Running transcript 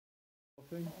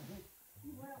everything.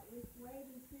 You went with Wade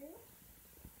and Sue?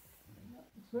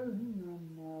 Susan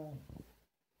and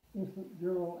this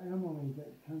girl Emily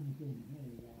that comes in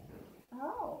here.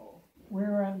 Oh. We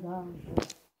went down to,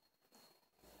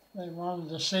 they wanted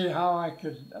to see how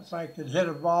if I could hit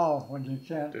a ball when you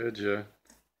can't. Did you?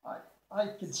 I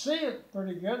could see it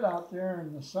pretty good out there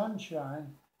in the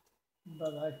sunshine,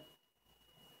 but I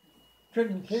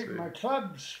couldn't keep my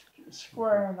clubs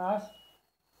square enough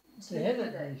to hit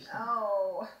it decent.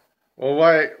 Oh. Well,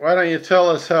 why don't you tell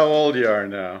us how old you are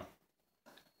now?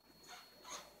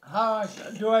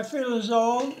 Do I feel as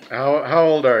old? How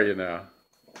old are you now?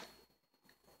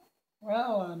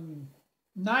 Well, I'm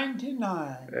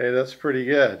 99. Hey, that's pretty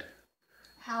good.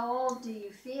 How old do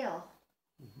you feel?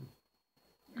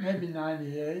 Maybe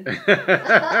 98.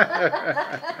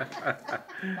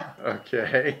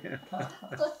 Okay.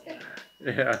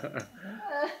 Yeah.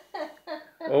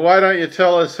 Well, why don't you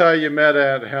tell us how you met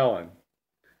Aunt Helen? Do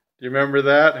you remember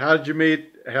that? How did you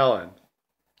meet Helen?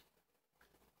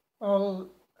 Well,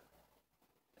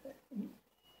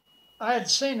 I had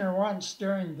seen her once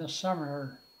during the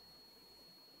summer.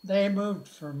 They moved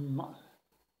from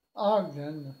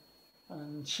Ogden,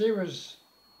 and she was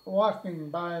walking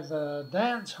by the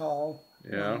dance hall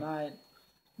one night,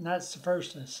 and that's the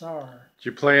first I saw her. Did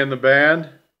you play in the band?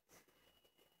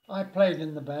 I played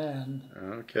in the band.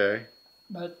 Okay.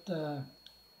 But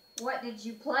what did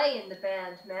you play in the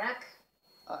band, Mac?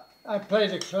 I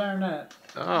played a clarinet.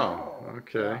 Oh,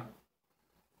 okay.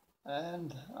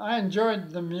 And I enjoyed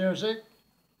the music.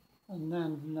 And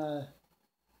then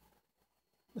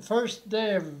the first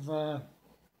day of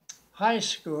high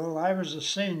school, I was a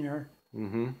senior.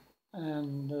 Mm-hmm.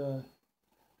 And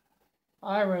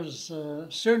I was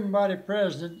student body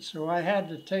president, so I had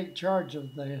to take charge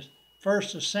of the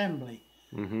first assembly.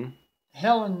 Mm-hmm.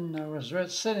 Helen was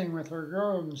sitting with her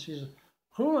girl, and she said,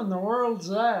 "Who in the world's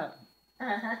that?"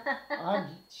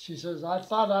 She says, "I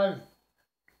thought I've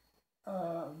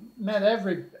met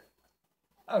every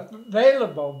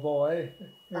available boy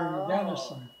here in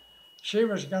Gunnison." She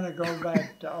was going to go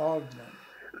back to Ogden.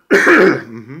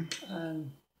 Mm-hmm.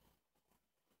 And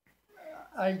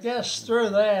I guess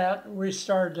through that, we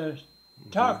started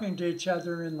talking to each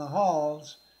other in the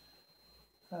halls.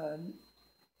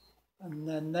 And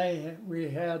then we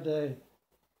had a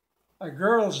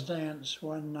girls' dance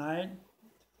one night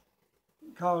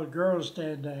called Girls'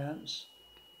 Day Dance.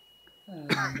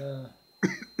 And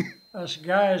us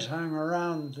guys hung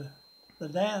around the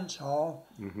dance hall.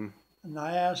 Mm-hmm. And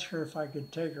I asked her if I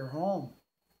could take her home.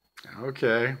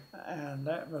 Okay. And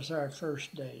that was our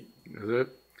first date. Is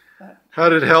it? How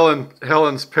did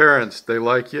Helen's parents, they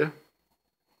like you?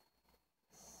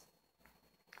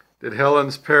 Did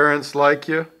Helen's parents like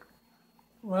you?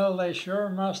 Well, they sure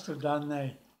must have done.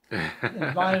 They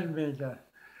invited me to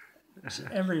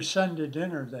every Sunday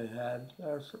dinner they had.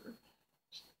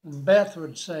 And Beth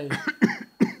would say,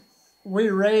 "We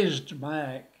raised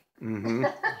Mac." Mm-hmm.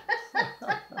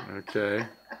 Okay.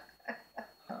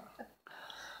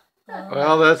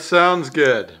 Well, that sounds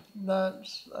good. That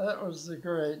was the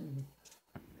great. And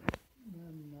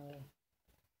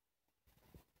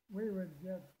we would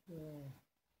get a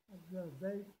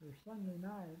date for Sunday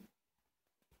night,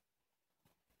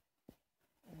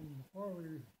 and before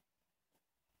we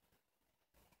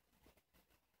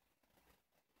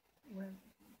went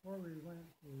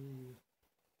to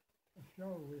a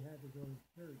show, we had to go to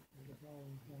church. It was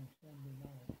always on Sunday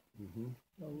night. Mm-hmm.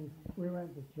 So we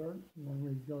went to church, and then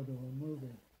we'd go to a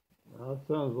movie. Well, that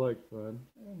sounds like fun.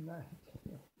 And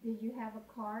Did you have a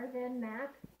car then,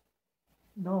 Mac?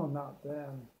 no, not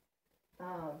then.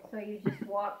 Oh, so you just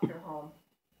walked her home.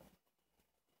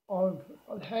 Oh,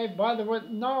 hey, by the way,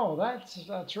 no,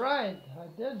 that's right. I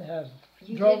did have.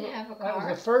 You did have a car? That was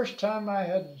the first time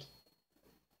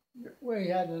we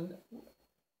had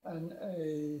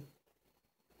a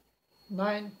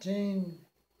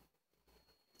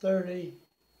 1930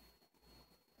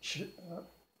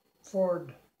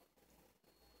 Ford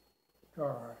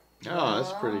car. Oh,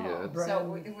 that's pretty good.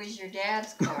 So it was your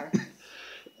dad's car.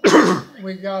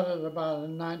 We got it about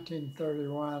in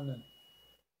 1931,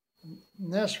 and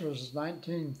this was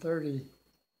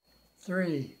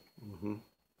 1933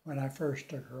 when I first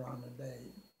took her on a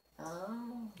date.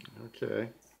 Oh. Okay.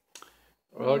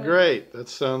 Well, great. That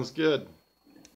sounds good.